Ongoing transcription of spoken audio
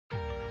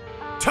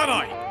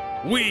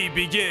Tonight, we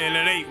begin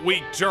an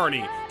 8-week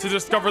journey to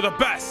discover the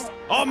best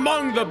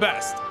among the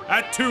best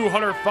at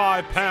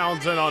 205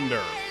 pounds and under.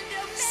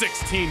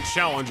 16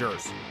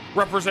 challengers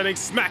representing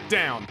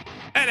SmackDown,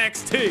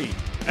 NXT,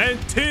 and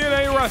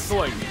TNA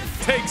Wrestling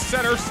take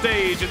center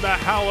stage in the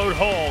hallowed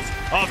halls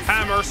of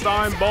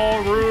Hammerstein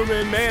Ballroom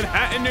in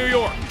Manhattan, New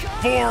York.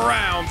 4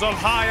 rounds of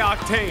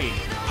high-octane,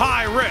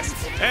 high-risk,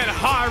 and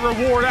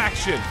high-reward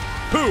action.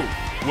 Who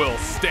will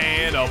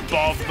stand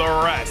above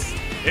the rest?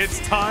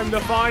 It's time to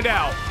find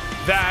out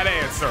that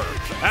answer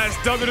as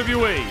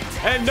WWE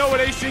and Noah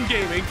Nation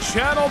Gaming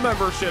channel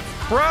memberships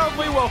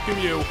proudly welcome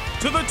you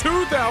to the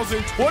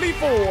 2024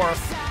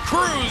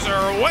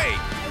 Cruiserweight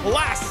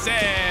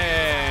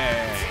Classic.